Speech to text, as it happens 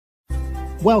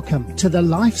Welcome to the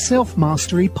Life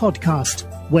Self-Mastery Podcast,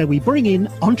 where we bring in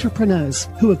entrepreneurs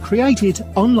who have created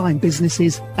online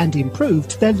businesses and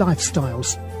improved their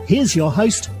lifestyles. Here's your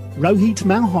host, Rohit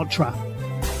Malhotra.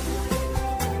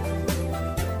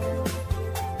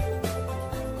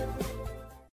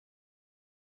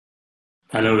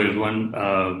 Hello,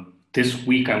 everyone. This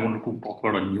week, I wanted to talk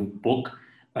about a new book.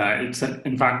 It's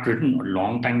in fact written a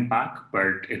long time back,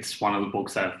 but it's one of the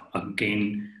books I've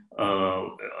again,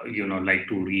 like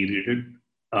to reread it.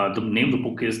 The name of the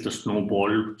book is The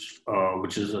Snowball,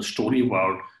 which is a story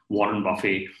about Warren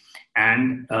Buffett.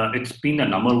 And it's been a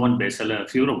number one bestseller.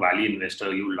 If you're a value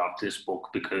investor, you love this book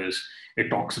because it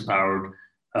talks about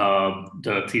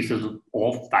the thesis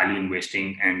of value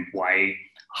investing and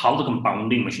how the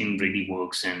compounding machine really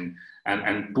works, and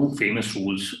two famous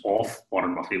rules of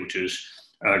Warren Buffett, which is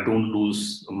don't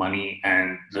lose money,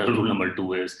 and the rule number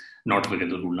 2 is not forget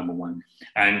the rule number 1.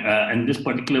 And in this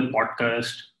particular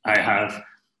podcast, I have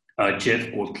Jeff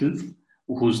Kothilf,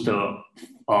 who's the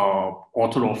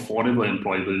author of Forever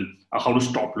Employable: How to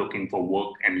Stop Looking for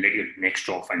Work and Let Your Next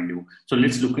Job Find You. So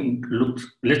let's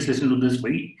listen to this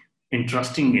very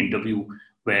interesting interview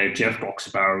where Jeff talks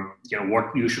about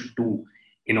what you should do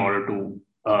in order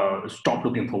to stop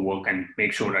looking for work and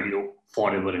make sure that you're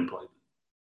forever employable.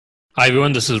 Hi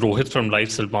everyone, this is Rohit from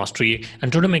Life Self-Mastery,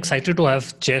 and today I'm excited to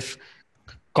have Jeff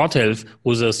Kothilf,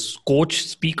 who's a coach,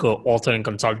 speaker, author, and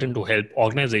consultant to help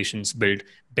organizations build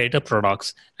better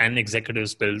products and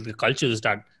executives build the cultures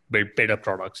that build better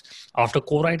products. After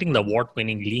co-writing the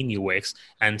award-winning Lean UX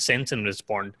and Sense and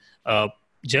Respond,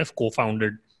 Jeff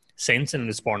co-founded Sense and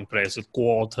Respond Press with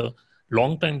co-author,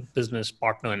 longtime business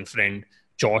partner and friend,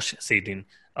 Josh Sadin.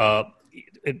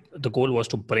 The goal was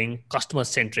to bring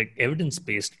customer-centric,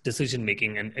 evidence-based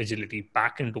decision-making and agility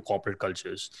back into corporate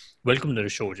cultures. Welcome to the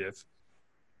show, Jeff.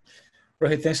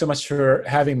 Rohit, thanks so much for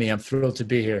having me. I'm thrilled to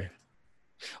be here.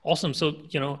 Awesome. So,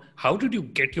 how did you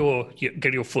get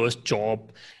your first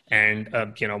job, and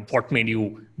what made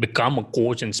you become a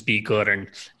coach and speaker? And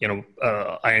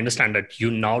I understand that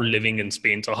you're now living in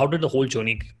Spain. So, how did the whole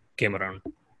journey came around?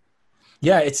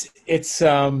 Yeah, it's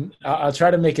I'll try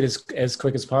to make it as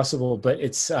quick as possible, but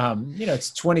it's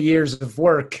 20 years of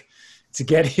work to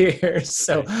get here.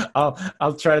 So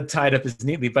I'll try to tie it up as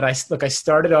neatly. But I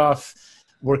started off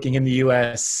working in the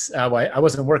US. I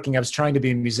wasn't working. I was trying to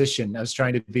be a musician. I was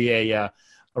trying to be a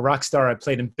rock star. I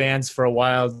played in bands for a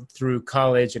while through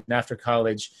college and after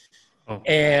college. Oh.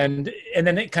 And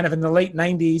then kind of in the late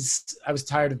 90s, I was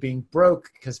tired of being broke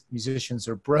because musicians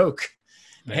are broke.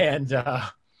 Right. And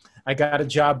I got a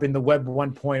job in the Web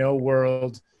 1.0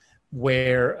 world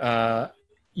where,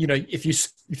 if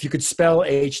you could spell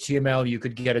HTML, you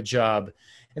could get a job.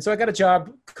 And so I got a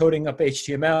job coding up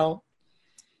HTML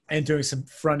and doing some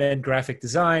front-end graphic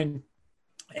design.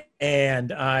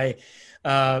 And I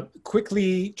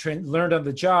quickly learned on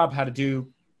the job how to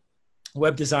do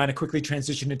web design. I quickly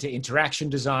transitioned into interaction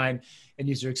design and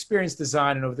user experience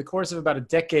design. And over the course of about a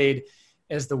decade,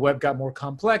 as the web got more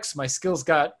complex, my skills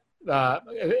got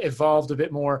evolved a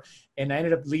bit more, and I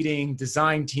ended up leading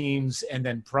design teams and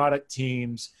then product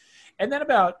teams. And then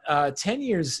about 10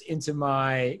 years into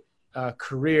my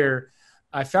career,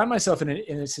 I found myself in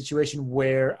a situation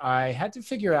where I had to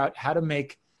figure out how to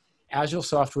make agile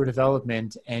software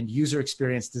development and user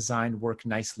experience design work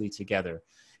nicely together.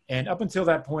 And up until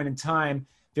that point in time,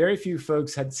 very few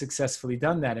folks had successfully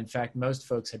done that. In fact, most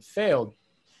folks had failed.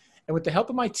 And with the help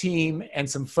of my team and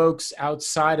some folks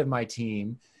outside of my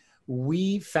team,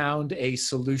 we found a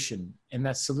solution, and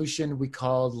that solution we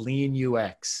called Lean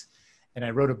UX. And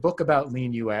I wrote a book about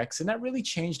Lean UX, and that really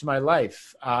changed my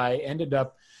life. I ended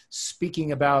up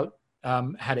speaking about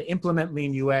how to implement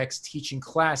Lean UX, teaching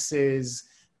classes,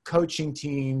 coaching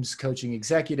teams, coaching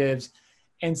executives.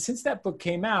 And since that book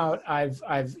came out,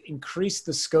 I've increased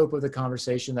the scope of the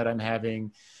conversation that I'm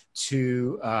having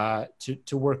to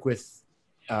work with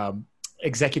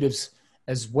executives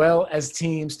as well as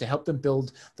teams, to help them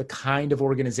build the kind of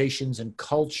organizations and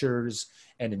cultures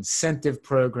and incentive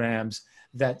programs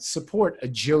that support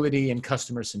agility and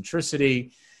customer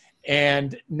centricity.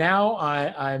 And now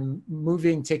I'm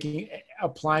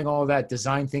applying all of that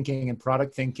design thinking and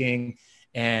product thinking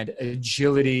and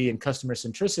agility and customer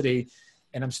centricity.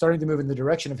 And I'm starting to move in the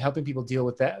direction of helping people deal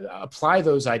with that, apply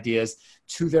those ideas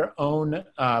to their own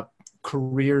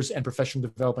careers and professional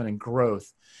development and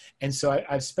growth. And so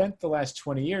I've spent the last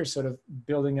 20 years sort of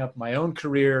building up my own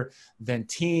career, then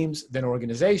teams, then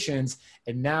organizations,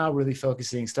 and now really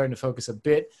starting to focus a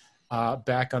bit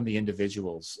back on the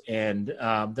individuals. And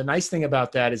the nice thing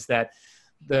about that is that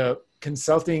the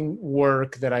consulting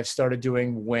work that I've started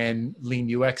doing when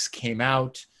Lean UX came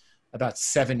out about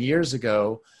 7 years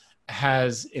ago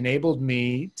has enabled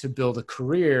me to build a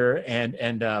career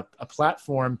and a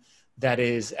platform that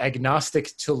is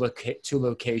agnostic to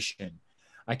location.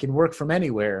 I can work from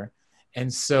anywhere.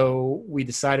 And so we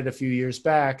decided a few years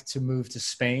back to move to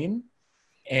Spain.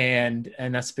 And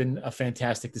that's been a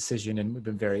fantastic decision. And we've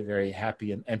been very, very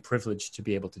happy and privileged to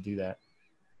be able to do that.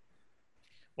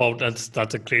 Wow, that's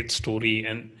a great story.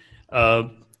 And,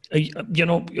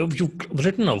 you've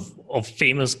written a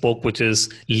famous book, which is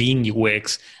Lean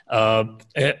UX.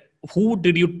 Who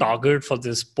did you target for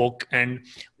this book? And,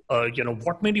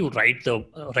 what made you write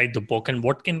the book? And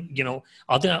what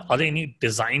are there any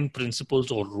design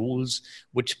principles or rules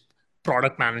which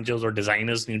product managers or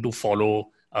designers need to follow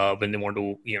when they want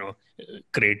to,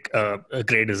 create a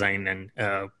great design and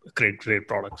create great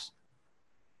products?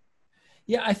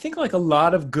 Yeah, I think like a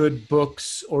lot of good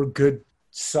books or good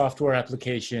software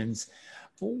applications,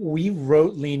 we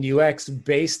wrote Lean UX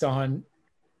based on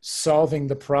solving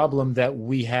the problem that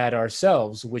we had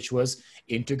ourselves, which was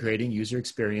integrating user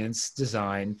experience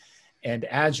design and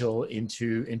Agile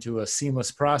into a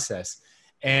seamless process.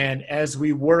 And as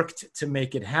we worked to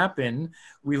make it happen,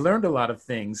 we learned a lot of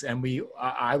things. And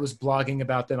I was blogging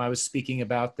about them. I was speaking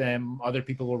about them. Other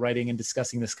people were writing and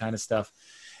discussing this kind of stuff.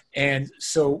 And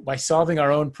so by solving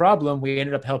our own problem, we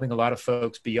ended up helping a lot of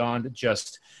folks beyond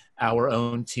just our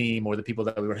own team or the people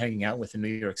that we were hanging out with in New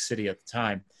York City at the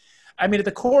time. I mean, at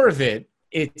the core of it,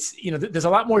 it's, there's a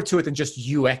lot more to it than just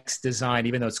UX design,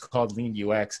 even though it's called Lean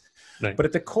UX. Right. But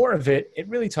at the core of it, it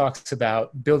really talks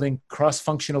about building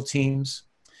cross-functional teams,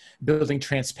 building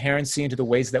transparency into the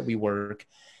ways that we work,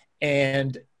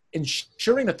 and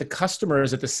ensuring that the customer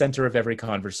is at the center of every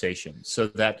conversation so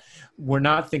that we're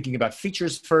not thinking about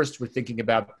features first, we're thinking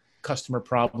about customer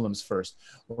problems first.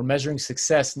 We're measuring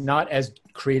success not as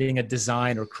creating a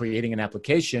design or creating an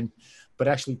application, but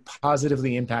actually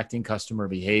positively impacting customer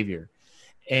behavior.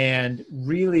 And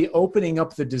really opening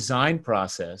up the design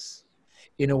process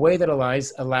in a way that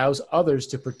allows others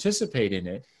to participate in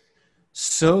it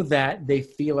so that they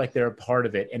feel like they're a part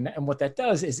of it. And what that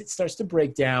does is it starts to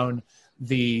break down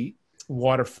the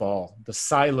waterfall, the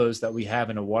silos that we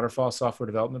have in a waterfall software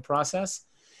development process.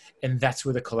 And that's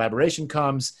where the collaboration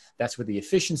comes. That's where the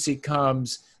efficiency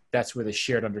comes. That's where the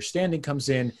shared understanding comes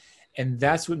in. And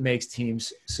that's what makes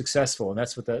teams successful. And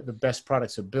that's what the best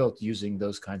products are built using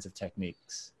those kinds of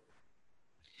techniques.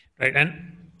 Right.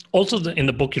 And also in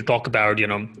the book, you talk about,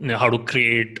 how to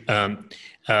create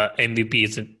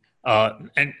MVPs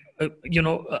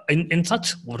in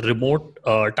such remote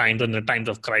times and the times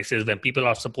of crisis when people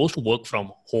are supposed to work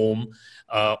from home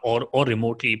or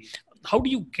remotely, how do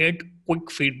you get quick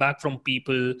feedback from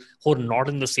people who are not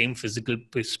in the same physical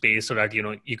space so that,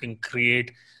 you can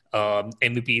create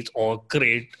MVPs or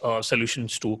create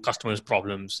solutions to customers'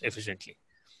 problems efficiently?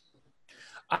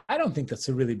 I don't think that's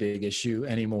a really big issue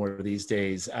anymore these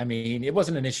days. I mean, it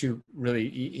wasn't an issue really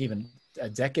even a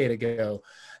decade ago.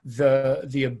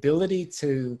 The ability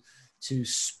to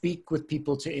speak with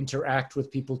people, to interact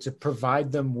with people, to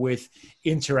provide them with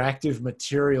interactive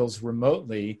materials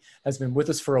remotely has been with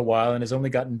us for a while and has only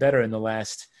gotten better in the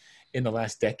last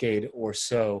decade or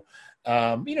so.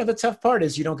 The tough part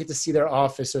is you don't get to see their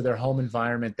office or their home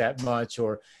environment that much,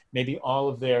 or maybe all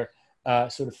of their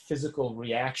sort of physical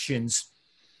reactions.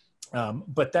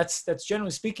 But that's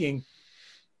generally speaking,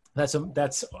 that's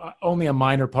only a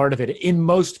minor part of it in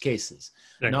most cases,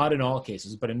 right. Not in all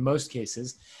cases, but in most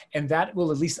cases. And that will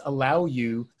at least allow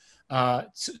you,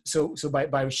 so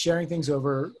by sharing things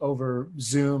over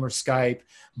Zoom or Skype,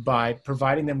 by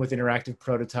providing them with interactive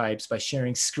prototypes, by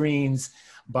sharing screens,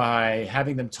 by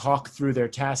having them talk through their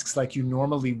tasks like you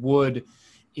normally would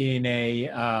in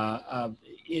a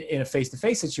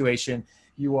face-to-face situation,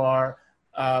 you are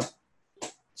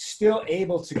still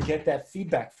able to get that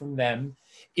feedback from them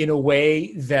in a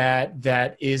way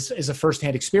that is a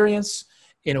firsthand experience,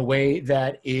 in a way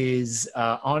that is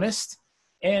honest,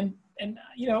 and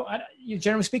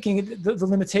generally speaking, the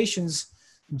limitations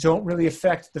don't really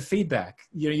affect the feedback.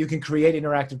 You can create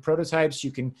interactive prototypes. You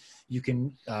can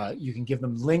give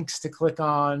them links to click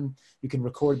on. You can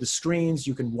record the screens.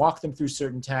 You can walk them through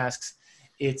certain tasks.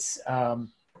 It's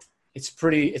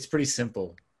pretty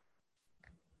simple.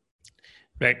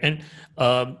 Right. And,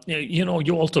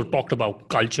 you also talked about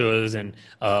cultures and,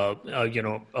 what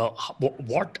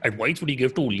advice would you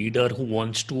give to a leader who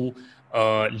wants to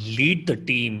lead the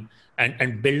team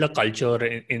and build a culture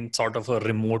in sort of a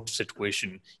remote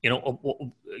situation? You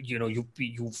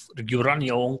run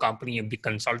your own company and be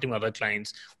consulting other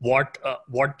clients. What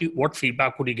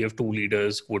feedback would you give to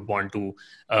leaders who would want to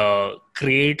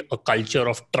create a culture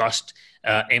of trust,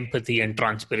 empathy, and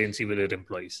transparency with their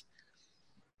employees?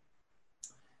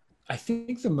 I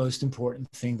think the most important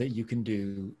thing that you can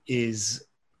do is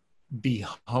be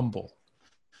humble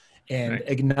and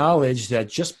acknowledge that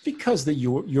just because that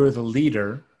you're the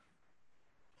leader,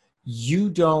 you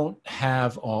don't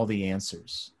have all the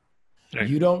answers. Right.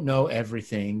 You don't know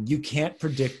everything. You can't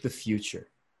predict the future.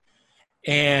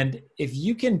 And if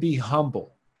you can be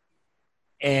humble,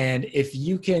 and if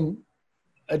you can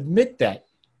admit that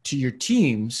to your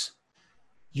teams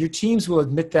will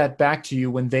admit that back to you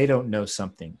when they don't know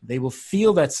something. They will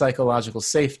feel that psychological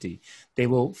safety. They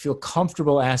will feel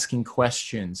comfortable asking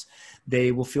questions.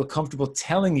 They will feel comfortable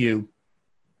telling you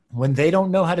when they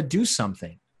don't know how to do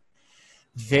something.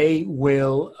 They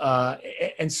will,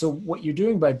 and so what you're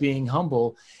doing by being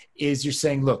humble is you're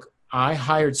saying, look, I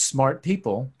hired smart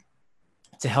people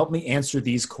to help me answer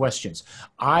these questions.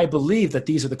 I believe that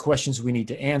these are the questions we need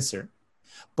to answer,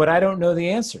 but I don't know the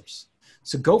answers.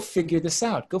 So go figure this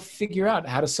out. Go figure out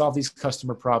how to solve these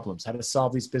customer problems, how to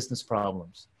solve these business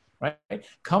problems, right?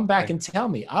 Come back and tell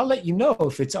me. I'll let you know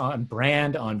if it's on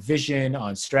brand, on vision,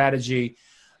 on strategy,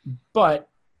 but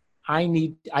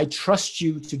I trust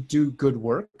you to do good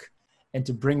work and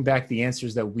to bring back the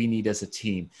answers that we need as a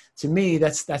team. To me,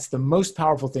 that's the most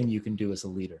powerful thing you can do as a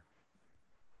leader.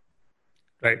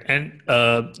 Right. And,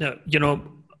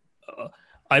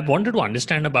 I wanted to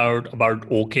understand about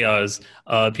OKRs.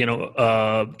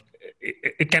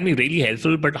 It can be really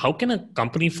helpful, but how can a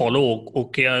company follow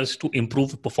OKRs to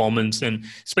improve performance, and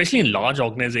especially in large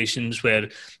organizations where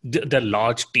there are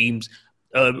large teams?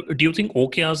 Do you think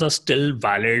OKRs are still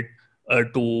valid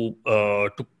to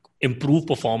improve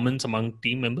performance among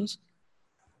team members?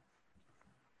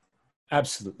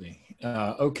 Absolutely.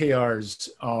 OKRs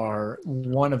are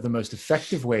one of the most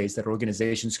effective ways that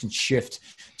organizations can shift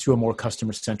to a more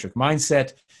customer-centric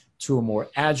mindset, to a more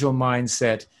agile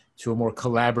mindset, to a more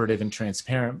collaborative and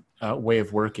transparent way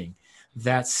of working.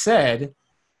 That said,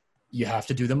 you have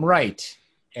to do them right,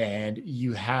 and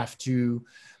you have to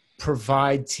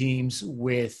provide teams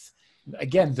with,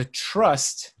 again, the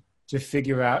trust to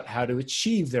figure out how to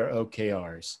achieve their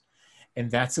OKRs. And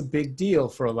that's a big deal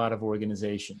for a lot of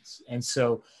organizations. And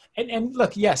so, and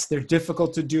look, yes, they're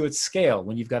difficult to do at scale.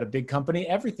 When you've got a big company,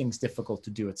 everything's difficult to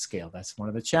do at scale. That's one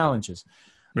of the challenges.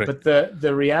 Right. But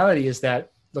the reality is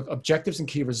that, look, objectives and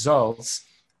key results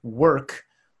work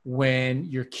when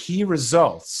your key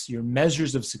results, your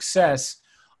measures of success,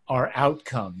 are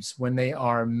outcomes, when they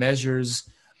are measures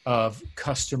of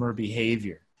customer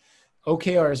behavior.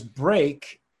 OKRs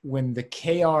break when the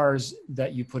KRs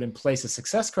that you put in place as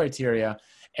success criteria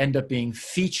end up being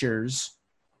features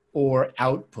or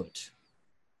output.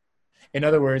 In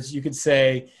other words, you could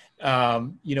say,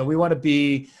 we want to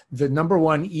be the number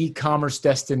one e-commerce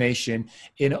destination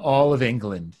in all of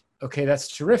England. Okay,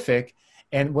 that's terrific.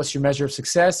 And what's your measure of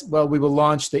success? Well, we will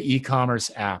launch the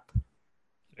e-commerce app.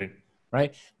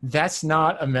 Right? That's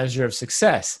not a measure of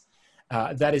success.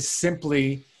 That is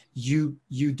simply you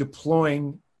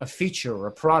deploying a feature or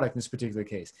a product in this particular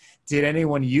case. Did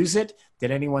anyone use it? Did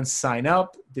anyone sign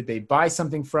up? Did they buy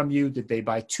something from you? Did they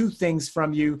buy two things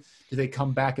from you? Do they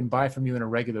come back and buy from you on a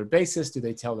regular basis? Do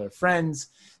they tell their friends?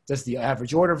 Does the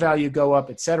average order value go up,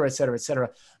 et cetera, et cetera, et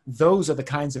cetera? Those are the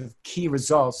kinds of key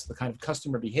results, the kind of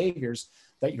customer behaviors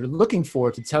that you're looking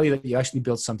for to tell you that you actually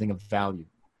built something of value.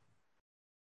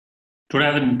 Today,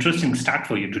 I have an interesting stat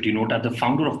for you to denote that the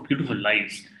founder of Beautiful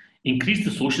Lives increased the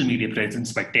social media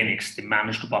presence by 10x. They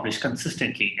managed to publish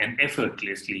consistently and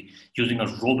effortlessly using a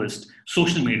robust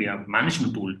social media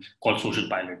management tool called Social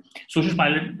Pilot. Social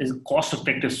Pilot is a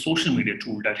cost-effective social media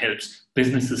tool that helps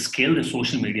businesses scale their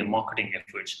social media marketing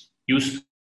efforts. Use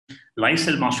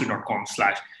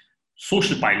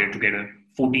livesellmastery.com/social pilot to get a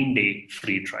 14-day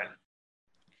free trial.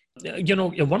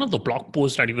 One of the blog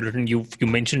posts that you've written, you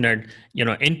mentioned that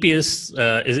NPS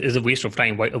is a waste of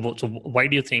time. Why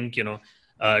do you think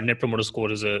Net Promoter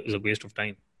Score is a waste of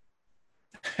time?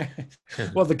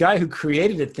 Well, the guy who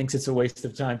created it thinks it's a waste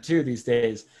of time too these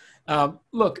days.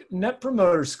 Look, Net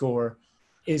Promoter Score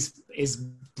is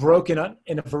broken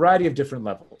in a variety of different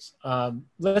levels.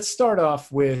 Let's start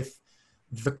off with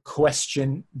the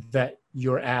question that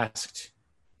you're asked.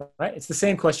 Right? It's the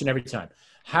same question every time.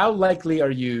 How likely are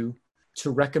you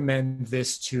to recommend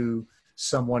this to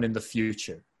someone in the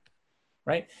future?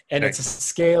 Right? And It's a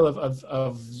scale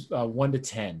of 1 to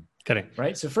 10. Correct.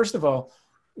 Right? So first of all,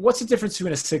 what's the difference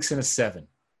between a 6 and a 7?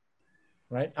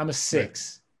 Right? I'm a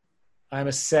 6. Right. I'm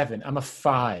a 7. I'm a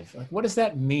 5. Like, what does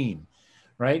that mean?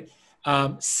 Right?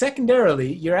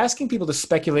 Secondarily, you're asking people to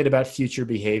speculate about future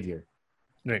behavior.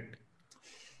 Right.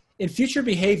 In future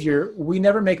behavior, we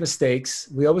never make mistakes.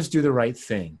 We always do the right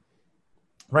thing.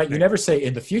 Right? You never say,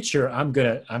 in the future, I'm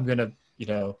gonna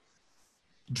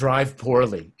drive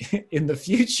poorly. In the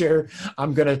future,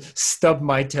 I'm going to stub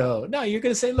my toe. No, you're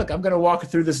going to say, look, I'm going to walk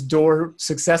through this door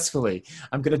successfully.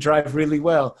 I'm going to drive really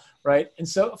well, right? And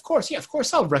so, of course,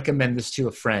 I'll recommend this to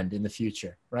a friend in the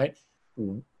future, right?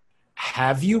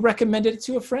 Have you recommended it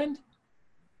to a friend?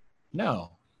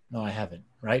 No, I haven't,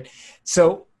 right?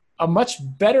 So a much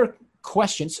better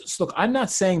question. So look, I'm not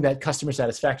saying that customer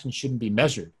satisfaction shouldn't be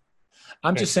measured.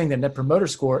 I'm just saying that Net Promoter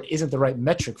Score isn't the right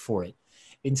metric for it.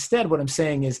 Instead, what I'm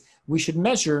saying is we should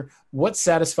measure what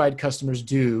satisfied customers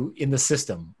do in the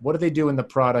system. What do they do in the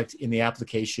product, in the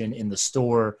application, in the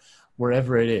store,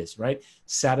 wherever it is, right?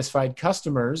 Satisfied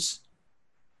customers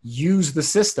use the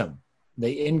system.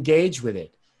 They engage with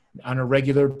it on a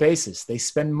regular basis. They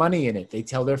spend money in it. They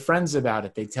tell their friends about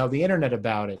it. They tell the internet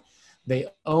about it. They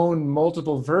own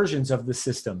multiple versions of the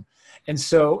system. And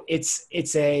so it's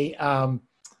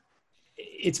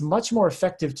much more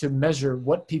effective to measure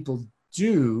what people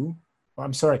do,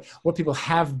 what people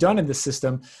have done in the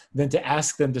system than to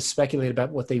ask them to speculate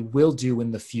about what they will do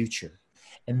in the future.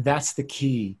 And that's the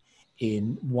key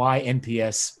in why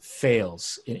NPS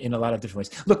fails in a lot of different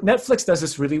ways. Look, Netflix does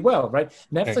this really well, right?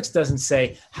 Netflix doesn't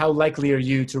say, how likely are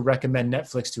you to recommend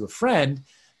Netflix to a friend?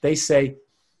 They say,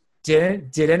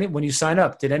 when you sign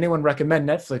up, did anyone recommend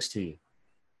Netflix to you?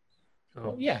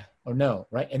 Oh, yeah or no,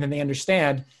 right? And then they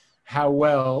understand how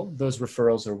well those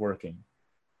referrals are working.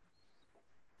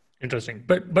 Interesting.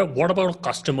 But what about a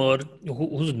customer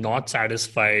who's not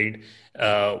satisfied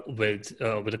with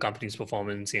the company's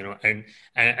performance, and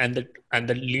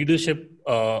the leadership,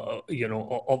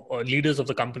 leaders of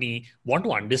the company want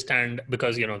to understand,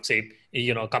 because, say,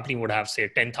 a company would have, say,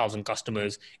 10,000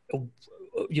 customers,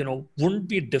 wouldn't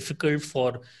be difficult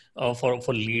for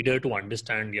leader to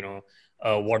understand,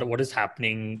 what is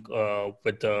happening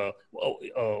with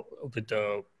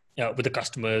the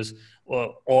customers,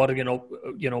 or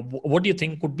what do you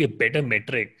think could be a better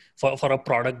metric for a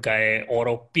product guy or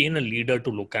a P&L leader to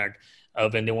look at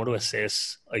when they want to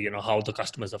assess how the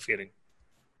customers are faring?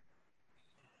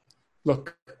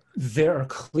 Look, there are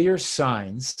clear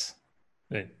signs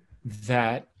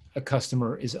that a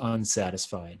customer is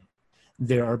unsatisfied.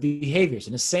 There are behaviors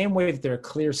in the same way that there are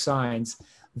clear signs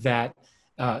that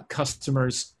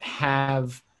customers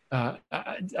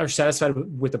are satisfied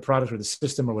with the product or the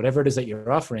system or whatever it is that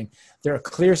you're offering. There are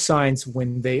clear signs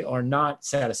when they are not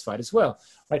satisfied as well,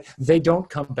 right? They don't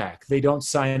come back. They don't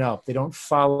sign up. They don't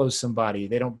follow somebody.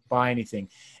 They don't buy anything.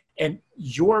 And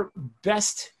your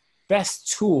best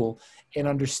tool in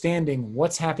understanding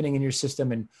what's happening in your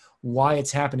system and why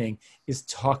it's happening is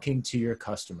talking to your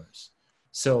customers.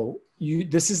 So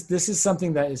this is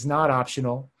something that is not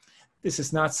optional. This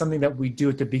is not something that we do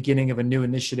at the beginning of a new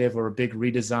initiative or a big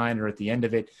redesign or at the end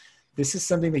of it. This is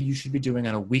something that you should be doing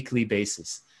on a weekly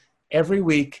basis. Every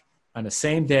week, on the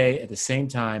same day, at the same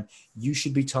time, you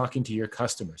should be talking to your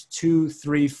customers. 2,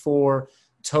 3, 4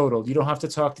 total. You don't have to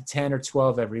talk to 10 or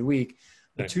 12 every week.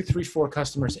 But 2, 3, 4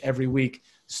 customers every week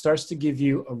starts to give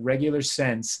you a regular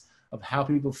sense of how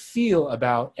people feel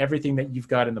about everything that you've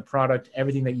got in the product,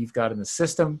 everything that you've got in the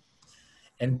system,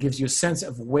 and gives you a sense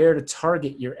of where to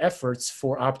target your efforts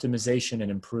for optimization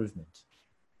and improvement.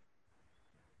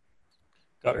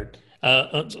 Got it.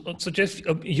 So Jeff,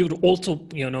 you've also,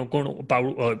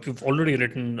 you've already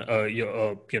written,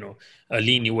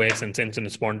 Lean UX and Sense and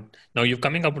Respond. Now you're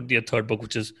coming up with your third book,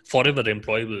 which is Forever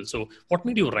Employable. So what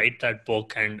made you write that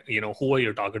book, and, who are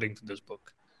you targeting for this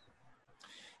book?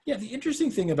 Yeah, the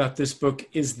interesting thing about this book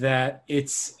is that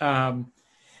it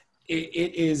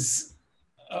is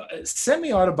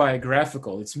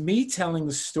semi-autobiographical. It's me telling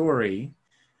the story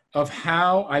of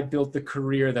how I built the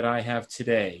career that I have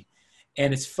today.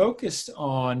 And it's focused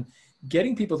on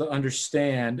getting people to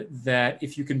understand that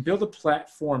if you can build a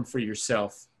platform for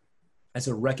yourself as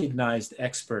a recognized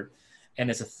expert and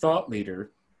as a thought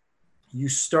leader, you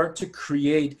start to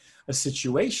create a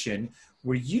situation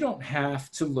where you don't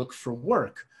have to look for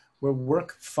work, where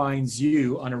work finds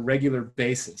you on a regular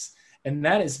basis. And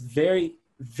that is very,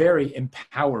 very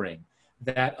empowering.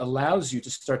 That allows you to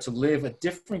start to live a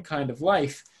different kind of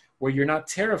life where you're not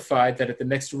terrified that at the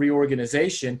next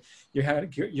reorganization,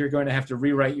 you're going to have to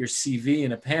rewrite your CV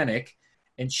in a panic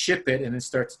and ship it and then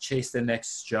start to chase the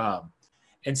next job.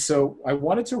 And so I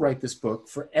wanted to write this book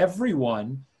for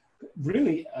everyone,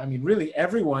 really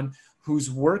everyone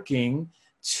who's working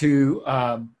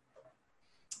kind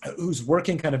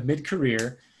of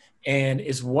mid-career and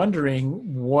is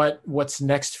wondering what's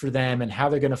next for them and how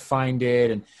they're going to find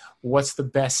it and what's the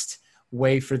best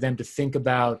way for them to think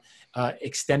about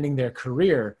extending their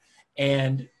career.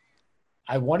 And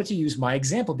I wanted to use my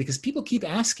example because people keep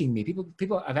asking me,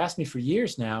 people have asked me for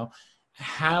years now,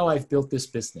 how I've built this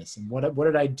business and what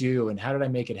did I do and how did I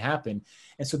make it happen.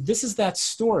 And so this is that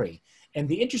story. And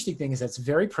the interesting thing is that's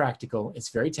very practical. It's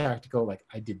very tactical. Like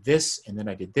I did this and then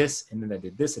I did this and then I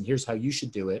did this and here's how you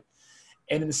should do it.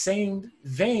 And in the same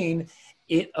vein,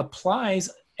 it applies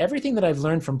everything that I've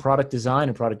learned from product design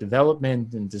and product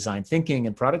development and design thinking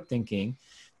and product thinking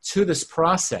to this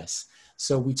process.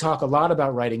 So we talk a lot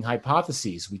about writing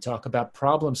hypotheses. We talk about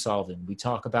problem solving. We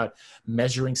talk about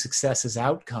measuring success as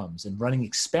outcomes and running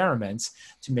experiments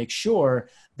to make sure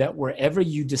that wherever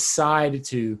you decide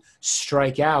to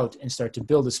strike out and start to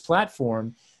build this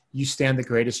platform, you stand the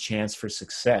greatest chance for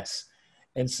success.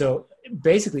 And so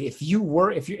basically, if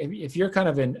you're kind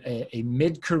of a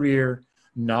mid-career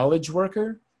knowledge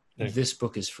worker, this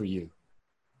book is for you.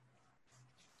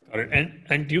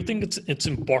 And do you think it's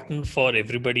important for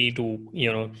everybody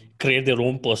to create their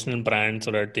own personal brand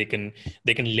so that they can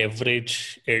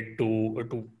leverage it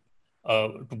to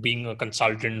being a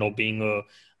consultant or being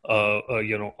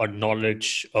a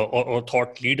knowledge or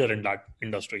thought leader in that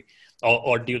industry,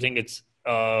 or do you think it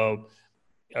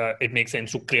makes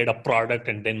sense to create a product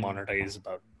and then monetize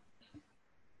about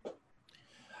it?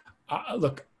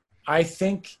 Look, I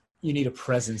think you need a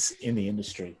presence in the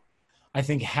industry. I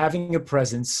think having a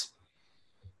presence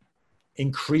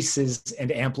increases and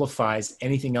amplifies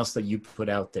anything else that you put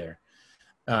out there.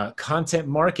 Content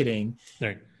marketing,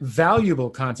 right. Valuable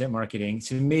content marketing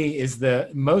to me is the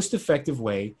most effective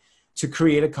way to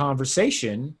create a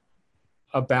conversation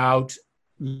about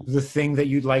the thing that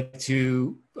you'd like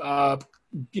to, the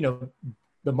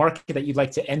market that you'd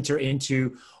like to enter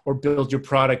into or build your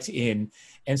product in.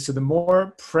 And so the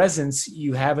more presence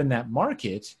you have in that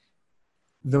market,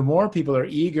 the more people are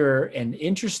eager and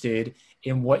interested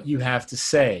in what you have to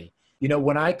say.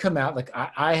 When I come out, like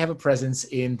I have a presence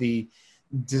in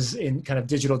in kind of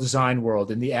digital design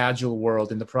world, in the agile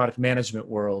world, in the product management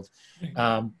world.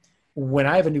 When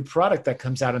I have a new product that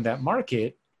comes out in that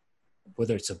market,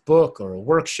 whether it's a book or a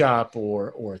workshop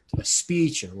or a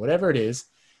speech or whatever it is,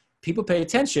 people pay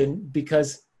attention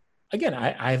because, again,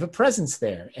 I have a presence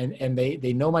there, and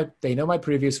they know my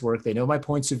previous work, they know my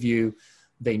points of view,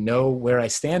 they know where I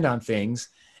stand on things,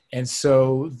 and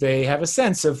so they have a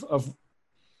sense of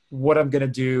what I'm going to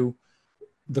do,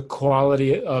 the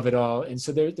quality of it all, and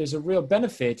so there's a real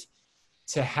benefit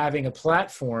to having a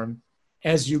platform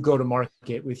as you go to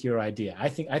market with your idea. I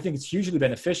think it's hugely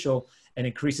beneficial and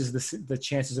increases the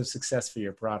chances of success for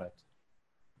your product.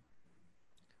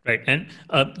 Right. And,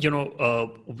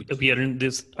 we are in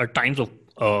this times of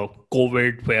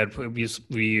COVID where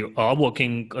we are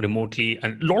working remotely,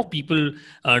 and a lot of people,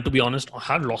 to be honest,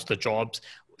 have lost their jobs.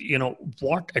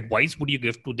 What advice would you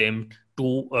give to them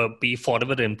to be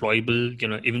forever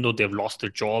employable, even though they've lost their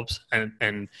jobs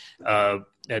and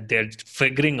they're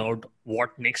figuring out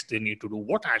what next they need to do?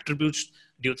 What attributes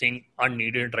do you think are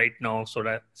needed right now so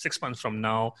that 6 months from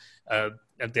now,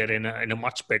 they're in a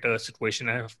much better situation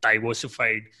and have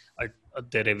diversified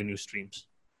their revenue streams?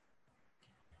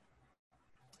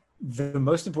 The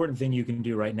most important thing you can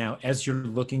do right now as you're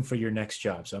looking for your next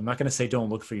job, so I'm not going to say don't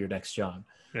look for your next job,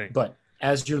 right. But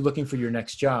as you're looking for your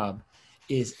next job,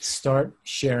 is start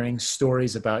sharing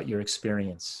stories about your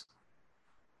experience.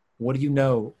 What do you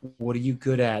know? What are you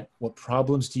good at? What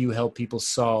problems do you help people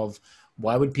solve?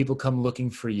 Why would people come looking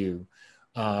for you?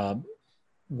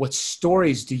 What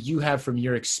stories do you have from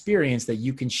your experience that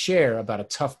you can share about a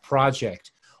tough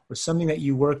project or something that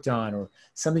you worked on or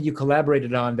something you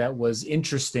collaborated on that was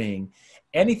interesting?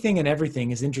 Anything and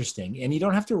everything is interesting. And you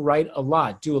don't have to write a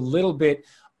lot. Do a little bit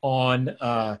on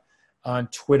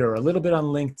Twitter, a little bit on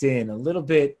LinkedIn, a little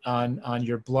bit on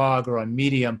your blog or on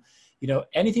Medium,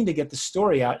 anything to get the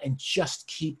story out, and just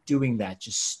keep doing that.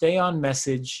 Just stay on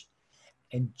message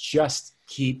and just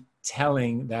keep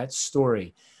telling that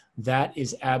story. That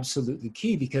is absolutely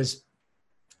key, because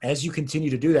as you continue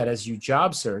to do that, as you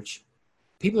job search,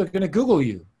 people are going to Google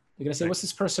you. They're going to say, what's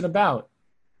this person about?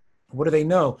 What do they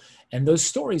know? And those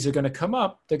stories are going to come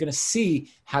up. They're going to see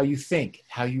how you think,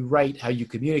 how you write, how you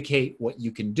communicate, what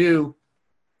you can do,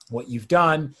 what you've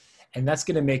done. And that's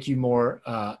going to make you more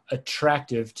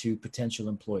attractive to potential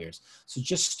employers. So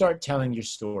just start telling your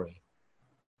story.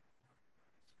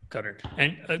 Correct.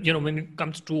 And, when it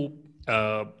comes to,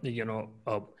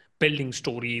 building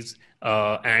stories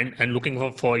and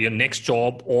looking for your next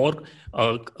job or,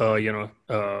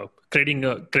 creating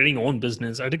your own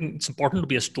business, I think it's important to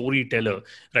be a storyteller,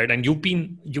 right? And you've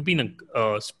been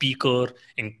a speaker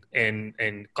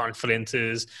in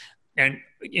conferences, and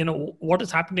what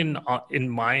has happened in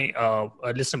my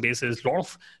listener base is a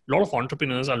lot of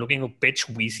entrepreneurs are looking to pitch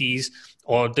VCs,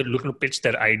 or they're looking to pitch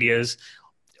their ideas.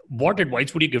 what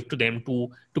advice would you give to them to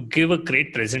give a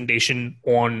great presentation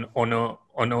on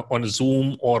a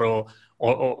Zoom or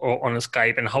on a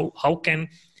Skype, and how can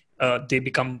they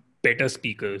become better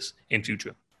speakers in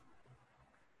future?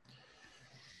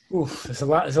 Oof, there's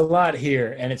a lot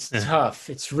here, and it's tough.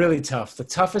 It's really tough. The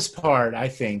toughest part, I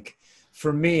think,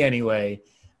 for me anyway,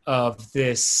 of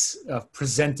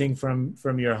presenting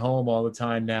from your home all the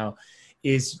time now,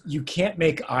 is you can't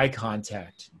make eye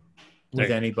contact with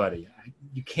anybody.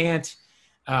 You can't.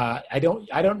 I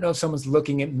don't know if someone's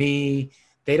looking at me.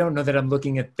 They don't know that I'm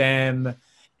looking at them,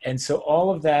 and so all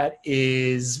of that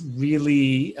is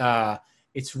really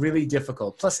it's really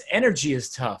difficult. Plus, energy is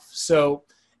tough. So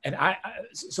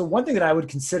one thing that I would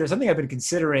consider, something I've been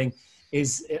considering,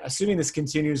 is, assuming this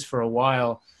continues for a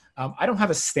while, I don't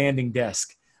have a standing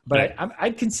desk, but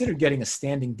I'd consider getting a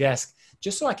standing desk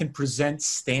just so I can present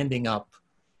standing up.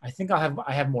 I think I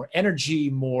have more energy,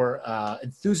 more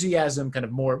enthusiasm, kind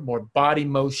of more body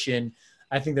motion.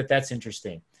 I think that's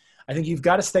interesting. I think you've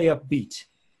got to stay upbeat.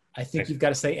 I think you've got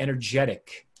to stay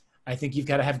energetic. I think you've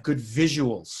got to have good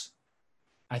visuals.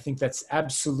 I think that's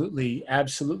absolutely,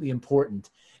 absolutely important,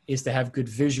 is to have good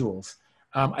visuals.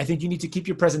 I think you need to keep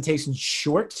your presentations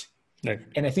short.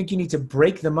 And I think you need to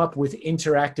break them up with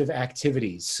interactive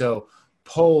activities. So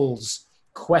polls,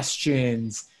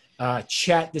 questions,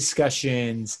 chat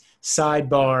discussions,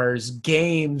 sidebars,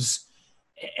 games,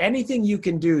 anything you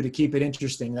can do to keep it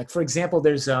interesting. Like, for example,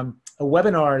 there's a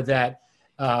webinar that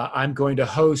I'm going to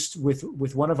host with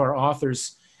one of our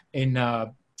authors on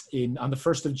the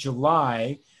 1st of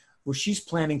July, where she's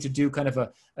planning to do kind of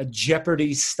a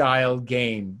Jeopardy style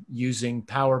game using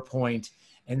PowerPoint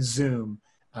and Zoom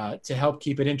to help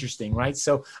keep it interesting, right?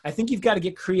 So I think you've got to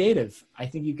get creative. I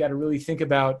think you've got to really think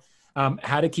about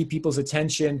how to keep people's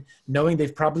attention, knowing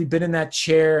they've probably been in that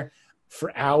chair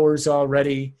for hours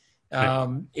already.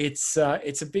 It's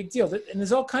a big deal. And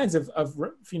there's all kinds of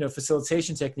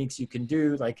facilitation techniques you can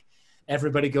do, like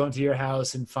everybody go into your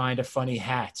house and find a funny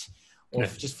hat, or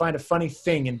just find a funny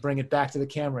thing and bring it back to the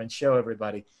camera and show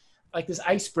everybody. Like, there's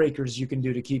icebreakers you can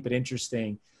do to keep it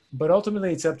interesting. But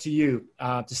ultimately, it's up to you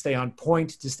to stay on point,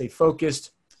 to stay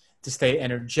focused, to stay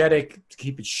energetic, to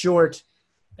keep it short,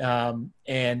 and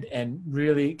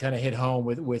really kind of hit home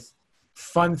with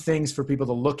fun things for people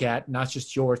to look at, not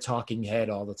just your talking head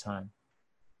all the time.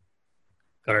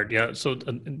 Correct. Yeah. So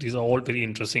these are all very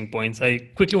interesting points. I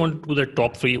quickly want to do the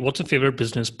top 3. What's your favorite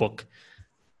business book?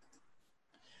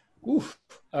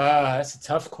 That's a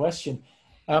tough question.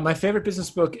 My favorite business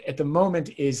book at the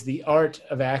moment is The Art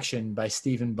of Action by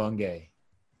Stephen Bungay.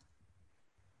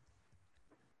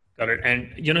 Got it.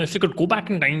 And, if you could go back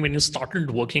in time when you started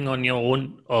working on your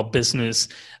own business,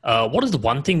 what is the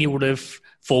one thing you would have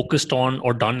focused on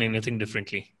or done anything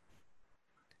differently?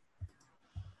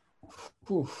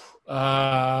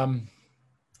 I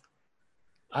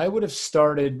would have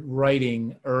started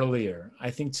writing earlier.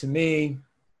 I think, to me,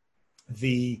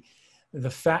 the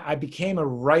fact I became a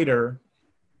writer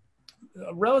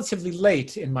relatively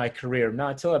late in my career,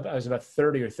 not until I was about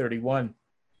 30 or 31.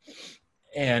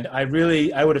 And I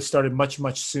would have started much,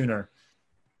 much sooner,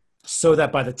 so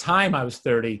that by the time I was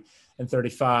 30 and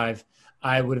 35,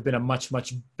 I would have been a much,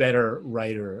 much better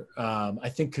writer. I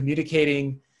think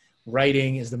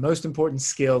writing is the most important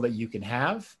skill that you can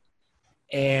have.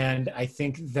 And I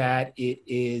think that it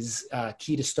is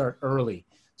key to start early.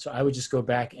 So I would just go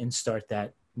back and start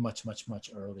that much, much,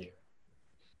 much earlier.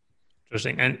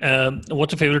 Interesting. And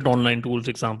what's your favorite online tools?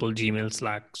 Example, Gmail,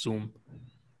 Slack, Zoom?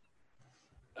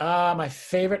 My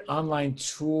favorite online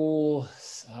tool.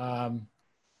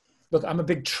 Look, I'm a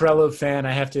big Trello fan.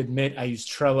 I have to admit, I use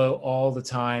Trello all the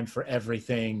time for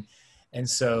everything. And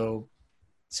so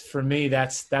for me,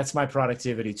 that's my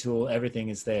productivity tool. Everything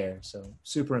is there. So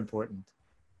super important.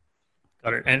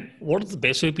 Got it. And what is the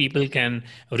best way people can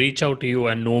reach out to you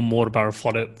and know more about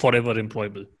Forever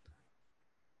Employable?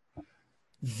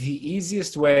 The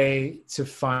easiest way to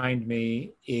find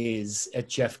me is at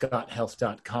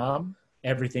jeffgotthealth.com.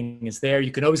 Everything is there.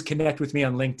 You can always connect with me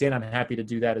on LinkedIn. I'm happy to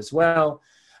do that as well.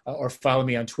 Or follow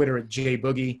me on Twitter at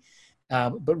jboogie.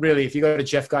 But really, if you go to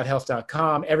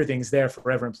jeffgotthealth.com, everything's there,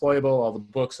 Forever Employable, all the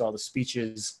books, all the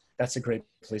speeches. That's a great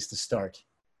place to start.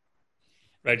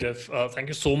 Right, Jeff. Thank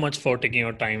you so much for taking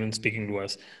your time and speaking to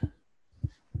us.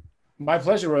 My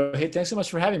pleasure, Rohit. Thanks so much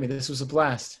for having me. This was a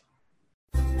blast.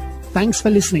 Thanks for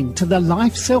listening to the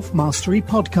Life Self-Mastery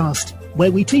Podcast,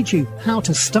 where we teach you how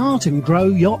to start and grow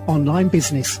your online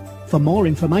business. For more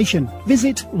information,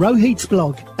 visit Rohit's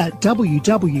blog at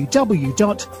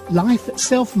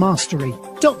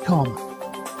www.lifeselfmastery.com.